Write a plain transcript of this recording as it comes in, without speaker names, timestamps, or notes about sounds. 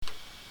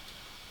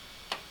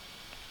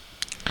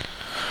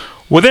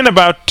Within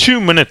about 2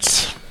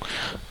 minutes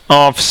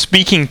of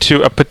speaking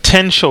to a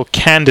potential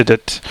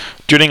candidate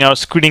during our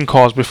screening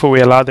calls before we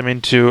allow them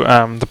into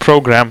the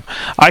program,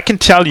 I can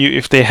tell you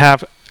if they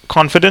have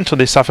confidence or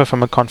they suffer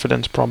from a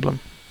confidence problem.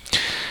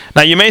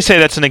 Now, you may say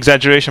that's an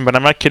exaggeration, but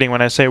I'm not kidding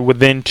when I say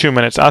within 2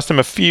 minutes. Ask them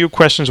a few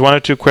questions, 1 or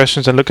 2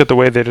 questions, and look at the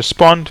way they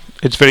respond.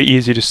 It's very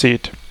easy to see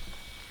it.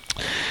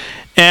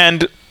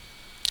 And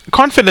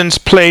confidence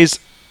plays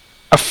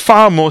a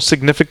far more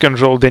significant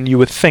role than you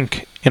would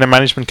think in a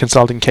management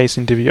consulting case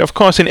interview. Of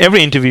course, in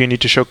every interview you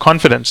need to show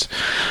confidence.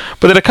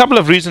 But there are a couple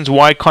of reasons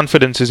why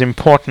confidence is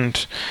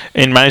important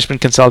in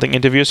management consulting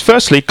interviews.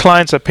 Firstly,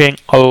 clients are paying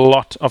a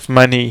lot of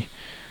money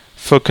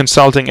for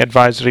consulting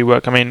advisory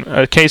work. I mean,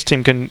 a case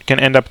team can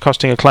end up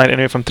costing a client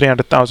anywhere from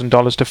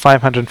 $300,000 to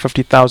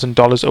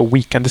 $550,000 a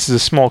week, and this is a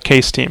small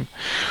case team.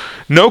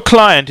 No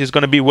client is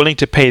going to be willing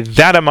to pay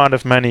that amount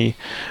of money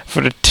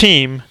for a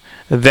team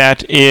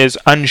that is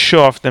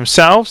unsure of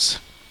themselves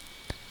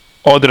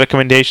or the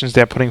recommendations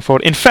they're putting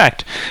forward. In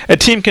fact, a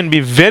team can be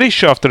very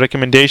sure of the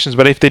recommendations,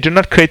 but if they do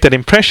not create that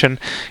impression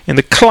in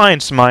the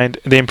client's mind,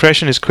 the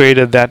impression is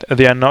created that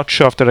they are not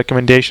sure of the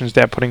recommendations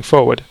they're putting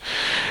forward.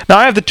 Now,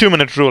 I have the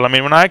 2-minute rule. I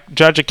mean, when I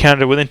judge a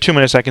candidate, within 2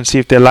 minutes, I can see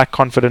if they lack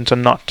confidence or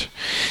not.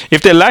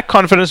 If they lack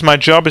confidence, my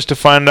job is to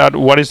find out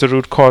what is the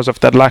root cause of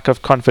that lack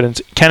of confidence.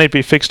 Can it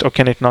be fixed or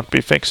can it not be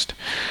fixed?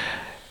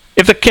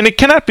 If it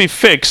cannot be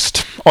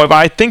fixed, or if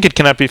I think it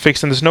cannot be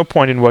fixed, then there's no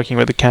point in working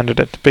with the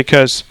candidate,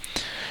 because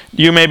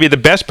you may be the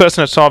best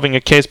person at solving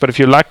a case, but if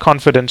you lack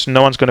confidence,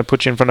 no one's going to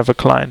put you in front of a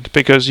client,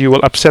 because you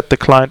will upset the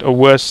client, or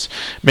worse,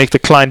 make the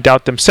client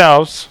doubt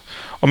themselves,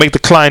 or make the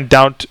client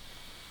doubt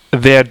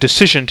their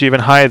decision to even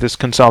hire this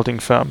consulting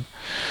firm.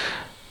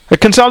 A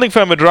consulting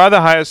firm would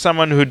rather hire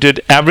someone who did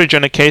average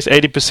on a case,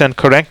 80%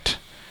 correct,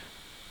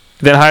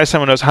 than hire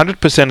someone who was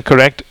 100%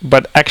 correct,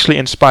 but actually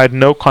inspired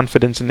no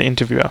confidence in the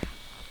interviewer.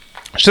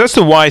 So that's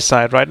the why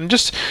side, right? And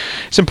just,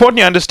 it's important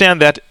you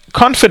understand that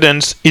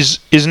confidence is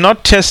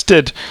not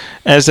tested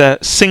as a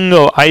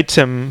single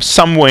item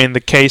somewhere in the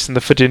case in the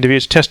fit interview.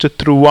 It's tested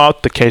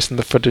throughout the case in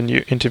the fit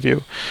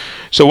interview.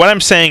 So what I'm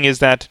saying is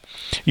that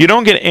you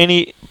don't get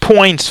any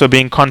points for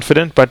being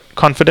confident,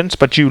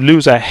 but you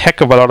lose a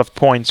heck of a lot of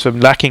points for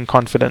lacking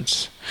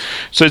confidence.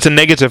 So it's a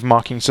negative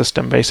marking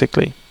system,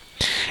 basically.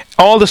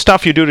 All the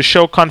stuff you do to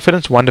show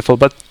confidence, wonderful,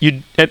 but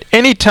at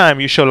any time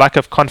you show lack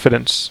of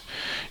confidence,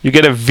 you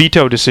get a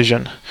veto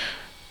decision.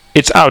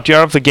 It's out. You're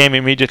out of the game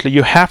immediately.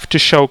 You have to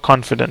show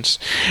confidence.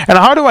 And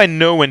how do I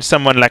know when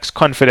someone lacks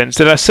confidence?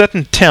 There are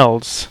certain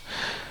tells.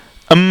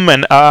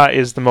 And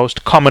is the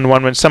most common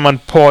one. When someone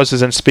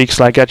pauses and speaks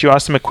like that, you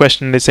ask them a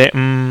question and they say,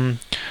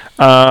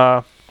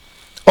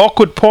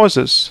 awkward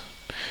pauses.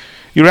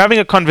 You're having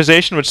a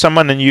conversation with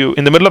someone and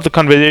in the middle of the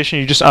conversation,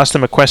 you just ask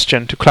them a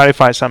question to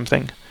clarify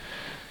something.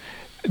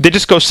 They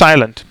just go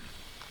silent.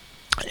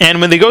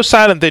 And when they go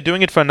silent, they're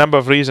doing it for a number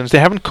of reasons. They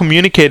haven't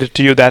communicated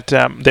to you that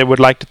they would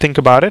like to think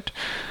about it,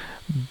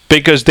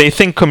 because they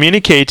think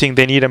communicating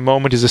they need a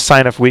moment is a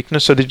sign of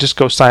weakness, so they just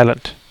go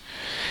silent.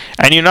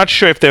 And you're not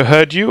sure if they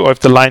heard you or if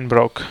the line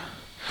broke.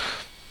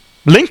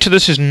 Linked to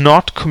this is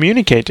not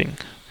communicating.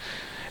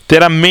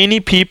 There are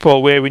many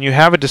people where when you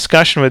have a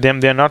discussion with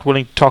them, they're not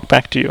willing to talk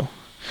back to you.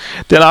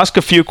 They'll ask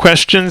a few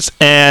questions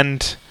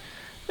and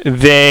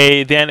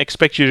they then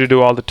expect you to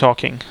do all the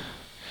talking.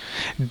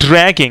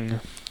 Dragging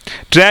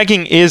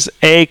is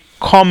a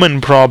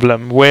common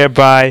problem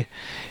whereby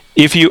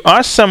if you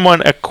ask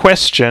someone a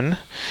question,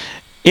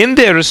 in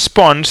their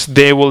response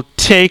they will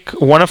take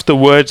one of the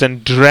words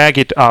and drag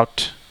it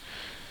out.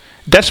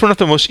 That's one of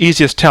the most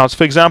easiest tells.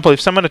 For example,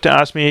 if someone had to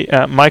ask me,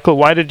 Michael,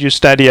 why did you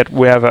study at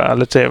wherever,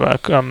 let's say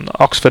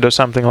Oxford or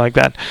something like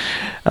that,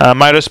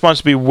 my response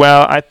would be,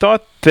 well, I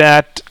thought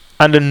that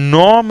under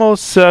normal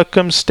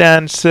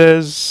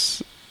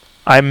circumstances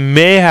I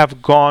may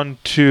have gone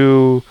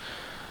to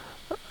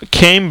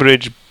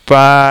Cambridge,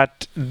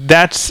 but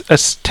that's a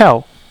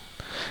tell.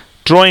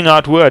 Drawing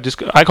out words,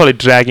 I call it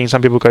dragging,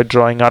 some people call it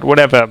drawing out,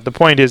 whatever. The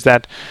point is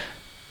that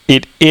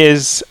it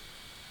is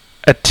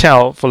a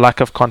tell for lack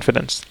of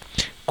confidence.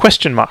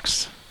 Question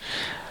marks.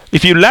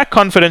 If you lack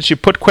confidence, you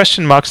put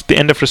question marks at the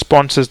end of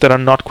responses that are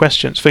not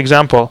questions. For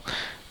example,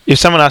 if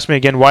someone asks me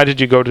again, why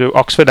did you go to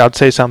Oxford? I'd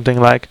say something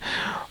like,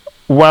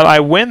 well, I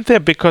went there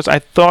because I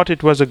thought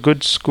it was a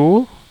good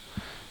school.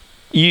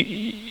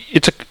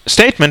 It's a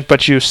statement,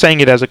 but you're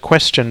saying it as a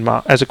question.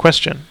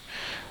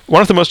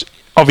 One of the most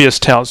obvious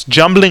tells,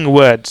 jumbling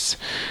words.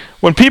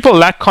 When people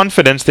lack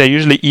confidence, they're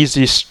usually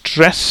easily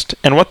stressed,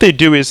 and what they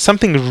do is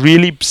something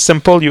really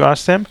simple. You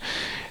ask them,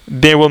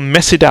 they will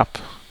mess it up.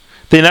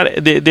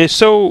 They're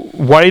so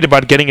worried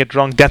about getting it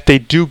wrong that they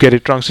do get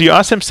it wrong. So you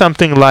ask them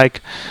something like,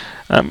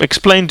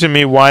 explain to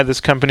me why this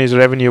company's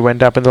revenue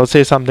went up, and they'll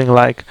say something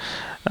like,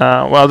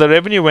 well, the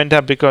revenue went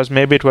up because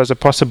maybe it was a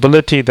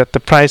possibility that the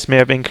price may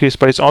have increased,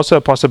 but it's also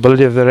a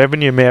possibility that the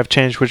revenue may have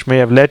changed, which may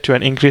have led to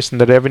an increase in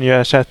the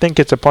revenue. So I think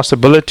it's a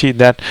possibility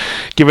that,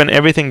 given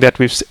everything that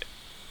we've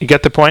you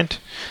get the point?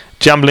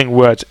 Jumbling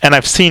words. And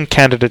I've seen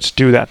candidates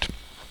do that.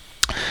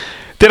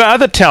 There are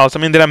other tells. I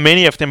mean, there are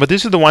many of them, but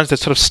these are the ones that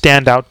sort of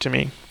stand out to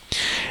me.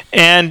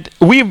 And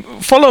we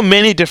follow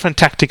many different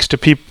tactics to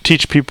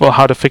teach people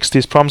how to fix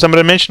these problems. I'm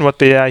going to mention what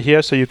they are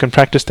here so you can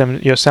practice them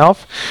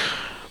yourself.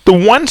 The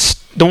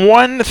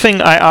one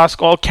thing I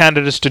ask all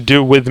candidates to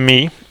do with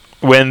me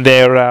when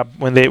they're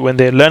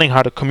learning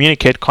how to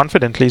communicate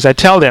confidently is I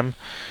tell them,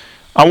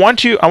 I want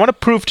to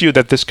prove to you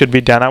that this could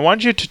be done. I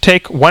want you to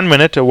take 1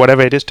 minute or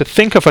whatever it is to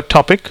think of a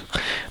topic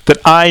that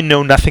I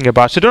know nothing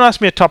about. So don't ask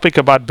me a topic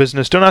about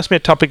business. Don't ask me a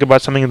topic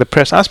about something in the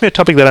press. Ask me a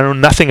topic that I know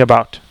nothing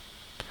about.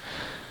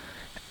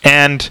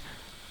 And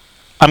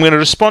I'm going to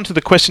respond to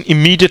the question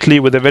immediately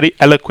with a very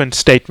eloquent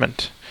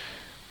statement.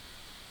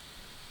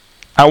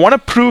 I want to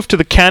prove to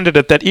the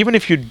candidate that even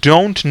if you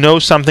don't know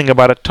something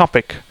about a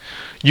topic,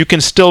 you can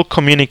still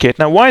communicate.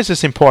 Now, why is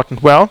this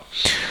important? Well,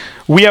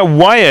 we are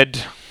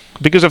wired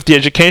because of the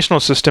educational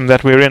system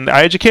that we're in.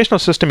 Our educational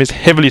system is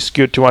heavily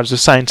skewed towards the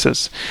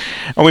sciences.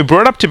 And we're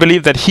brought up to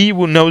believe that he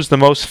who knows the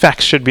most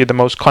facts should be the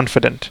most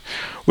confident,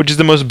 which is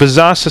the most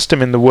bizarre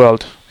system in the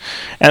world.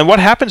 And what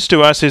happens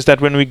to us is that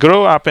when we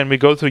grow up and we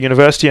go through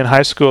university and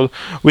high school,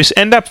 we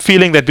end up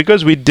feeling that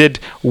because we did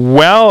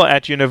well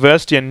at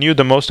university and knew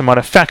the most amount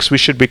of facts, we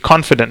should be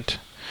confident.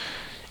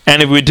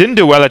 And if we didn't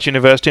do well at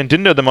university and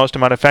didn't know the most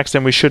amount of facts,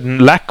 then we should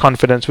lack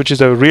confidence, which is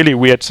a really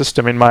weird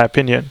system in my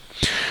opinion.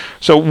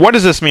 So what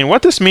does this mean?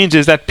 What this means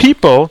is that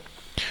people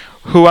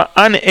who are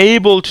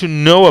unable to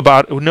know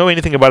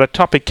anything about a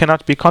topic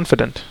cannot be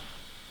confident,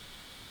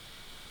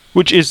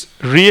 which is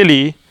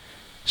really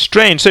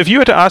strange. So if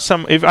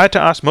I had to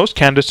ask most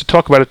candidates to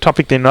talk about a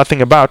topic they know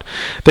nothing about,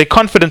 their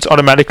confidence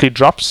automatically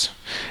drops.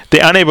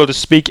 They're unable to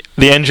speak,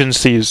 the engine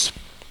seizes.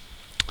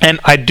 And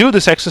I do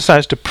this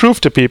exercise to prove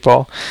to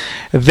people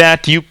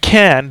that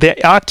there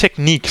are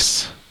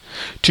techniques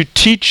to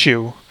teach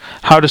you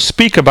how to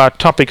speak about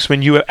topics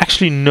when you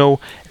actually know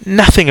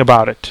nothing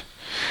about it.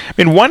 I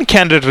mean, one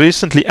candidate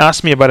recently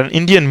asked me about an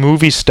Indian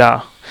movie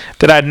star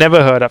that I'd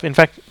never heard of. In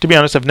fact, to be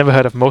honest, I've never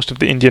heard of most of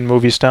the Indian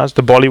movie stars,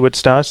 the Bollywood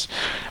stars.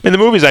 I mean, the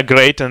movies are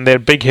great and they're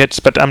big hits,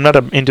 but I'm not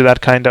into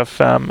that kind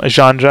of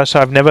genre, so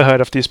I've never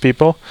heard of these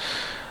people.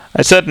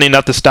 Certainly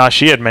not the star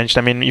she had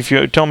mentioned. I mean, if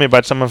you told me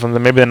about someone from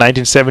maybe the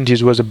 1970s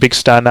who was a big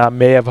star now, I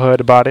may have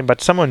heard about him, but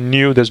someone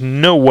new, there's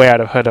no way I'd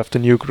have heard of the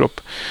new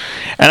group.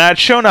 And I had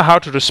shown her how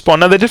to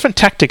respond. Now, there are different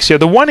tactics here.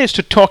 The one is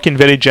to talk in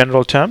very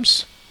general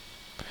terms.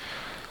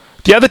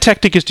 The other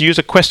tactic is to use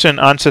a question and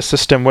answer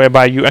system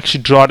whereby you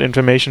actually draw out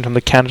information from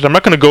the candidate. I'm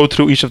not going to go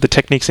through each of the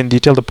techniques in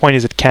detail. The point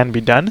is it can be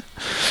done.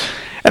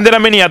 And there are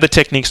many other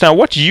techniques. Now,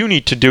 what you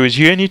need to do is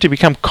you need to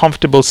become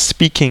comfortable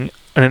speaking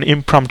on an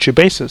impromptu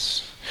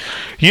basis.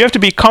 You have to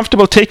be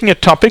comfortable taking a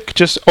topic,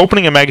 just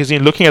opening a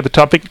magazine, looking at the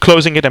topic,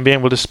 closing it, and being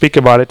able to speak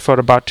about it for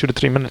about 2 to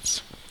 3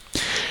 minutes.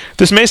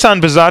 This may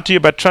sound bizarre to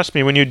you, but trust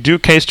me, when you do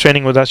case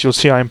training with us, you'll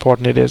see how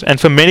important it is. And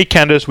for many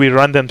candidates, we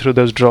run them through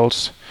those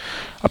drills.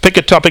 I'll pick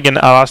a topic and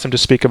I'll ask them to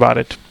speak about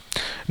it.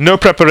 No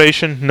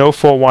preparation, no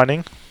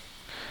forewarning.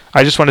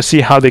 I just want to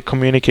see how they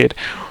communicate.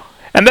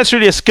 And that's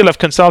really a skill of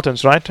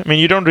consultants, right? I mean,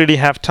 you don't really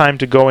have time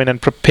to go in and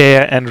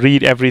prepare and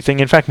read everything.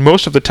 In fact,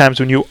 most of the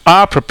times when you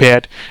are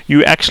prepared,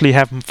 you actually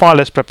have far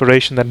less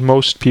preparation than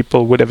most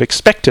people would have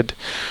expected.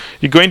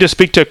 You're going to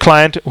speak to a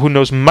client who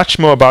knows much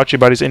more about you,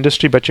 about his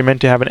industry, but you're meant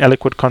to have an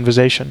eloquent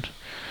conversation.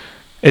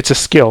 It's a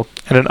skill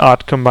and an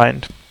art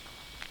combined.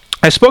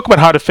 I spoke about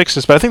how to fix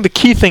this, but I think the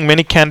key thing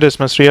many candidates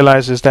must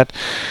realize is that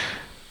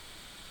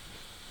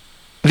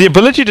the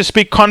ability to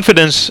speak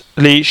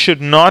confidently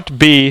should not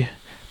be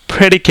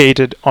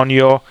predicated on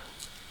your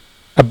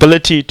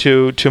ability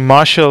to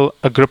marshal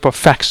a group of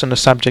facts on a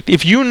subject.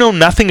 If you know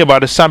nothing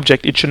about a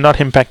subject, it should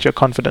not impact your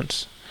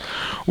confidence.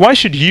 Why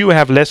should you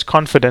have less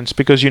confidence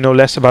because you know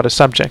less about a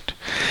subject?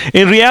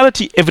 In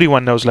reality,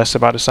 everyone knows less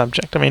about a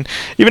subject. I mean,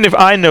 even if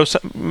I know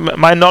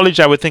my knowledge,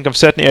 I would think of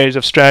certain areas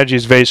of strategy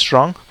is very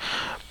strong,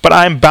 but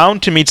I'm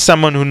bound to meet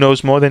someone who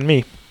knows more than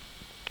me.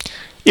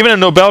 Even a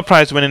Nobel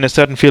Prize winner in a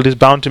certain field is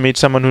bound to meet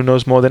someone who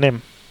knows more than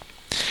him.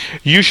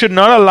 You should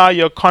not allow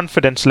your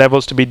confidence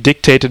levels to be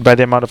dictated by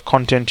the amount of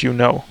content you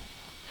know.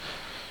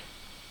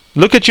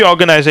 Look at your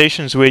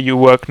organizations where you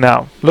work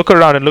now. Look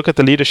around and look at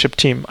the leadership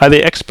team. Are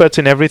they experts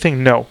in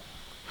everything? No.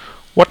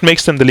 What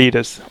makes them the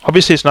leaders?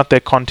 Obviously, it's not their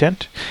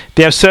content.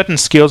 They have certain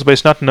skills, but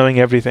it's not knowing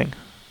everything.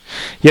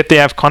 Yet they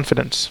have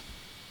confidence.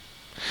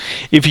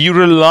 If you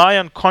rely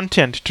on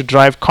content to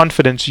drive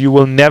confidence, you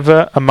will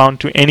never amount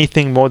to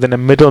anything more than a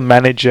middle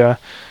manager,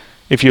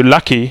 if you're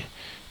lucky,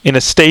 in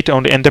a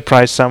state-owned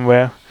enterprise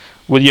somewhere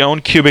with your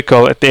own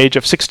cubicle at the age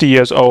of 60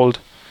 years old,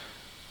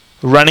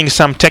 running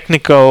some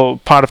technical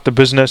part of the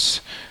business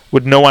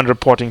with no one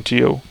reporting to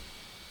you.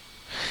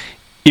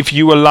 If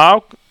you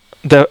allow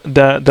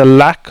the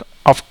lack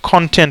of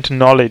content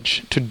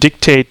knowledge to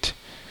dictate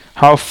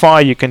how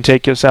far you can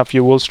take yourself,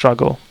 you will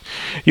struggle.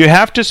 You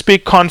have to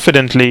speak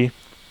confidently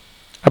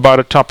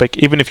about a topic,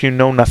 even if you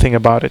know nothing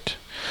about it.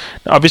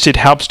 Now, obviously, it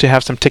helps to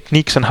have some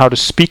techniques on how to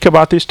speak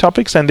about these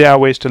topics, and there are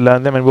ways to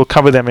learn them, and we'll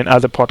cover them in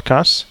other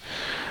podcasts.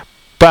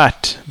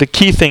 But the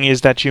key thing is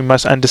that you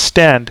must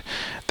understand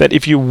that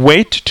if you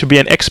wait to be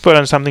an expert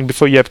on something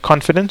before you have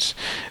confidence,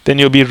 then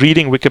you'll be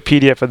reading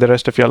Wikipedia for the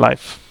rest of your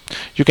life.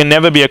 You can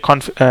never be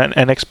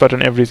an expert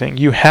on everything.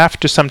 You have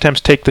to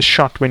sometimes take the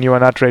shot when you are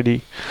not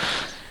ready.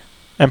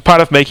 And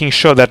part of making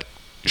sure that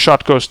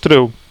shot goes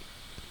through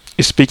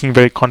is speaking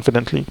very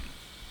confidently.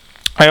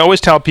 I always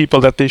tell people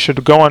that they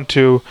should go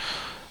onto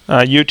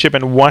YouTube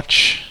and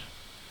watch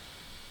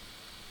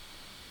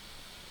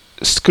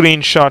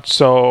screenshots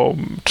or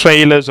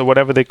trailers or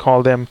whatever they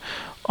call them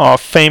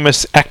of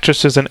famous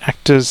actresses and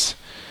actors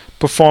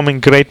performing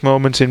great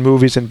moments in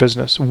movies and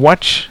business.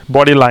 Watch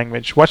body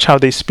language. Watch how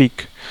they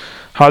speak,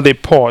 how they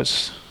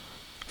pause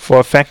for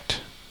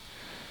effect,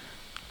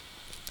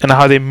 and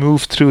how they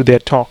move through their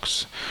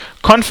talks.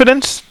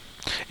 Confidence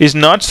is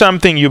not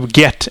something you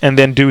get and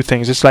then do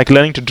things. It's like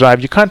learning to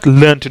drive. You can't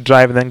learn to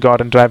drive and then go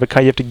out and drive a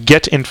car. You have to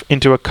get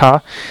into a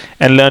car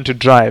and learn to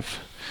drive.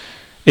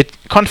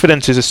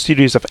 Confidence is a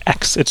series of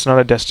acts. It's not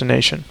a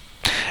destination.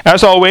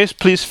 As always,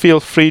 please feel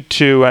free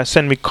to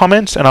send me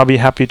comments and I'll be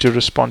happy to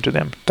respond to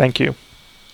them. Thank you.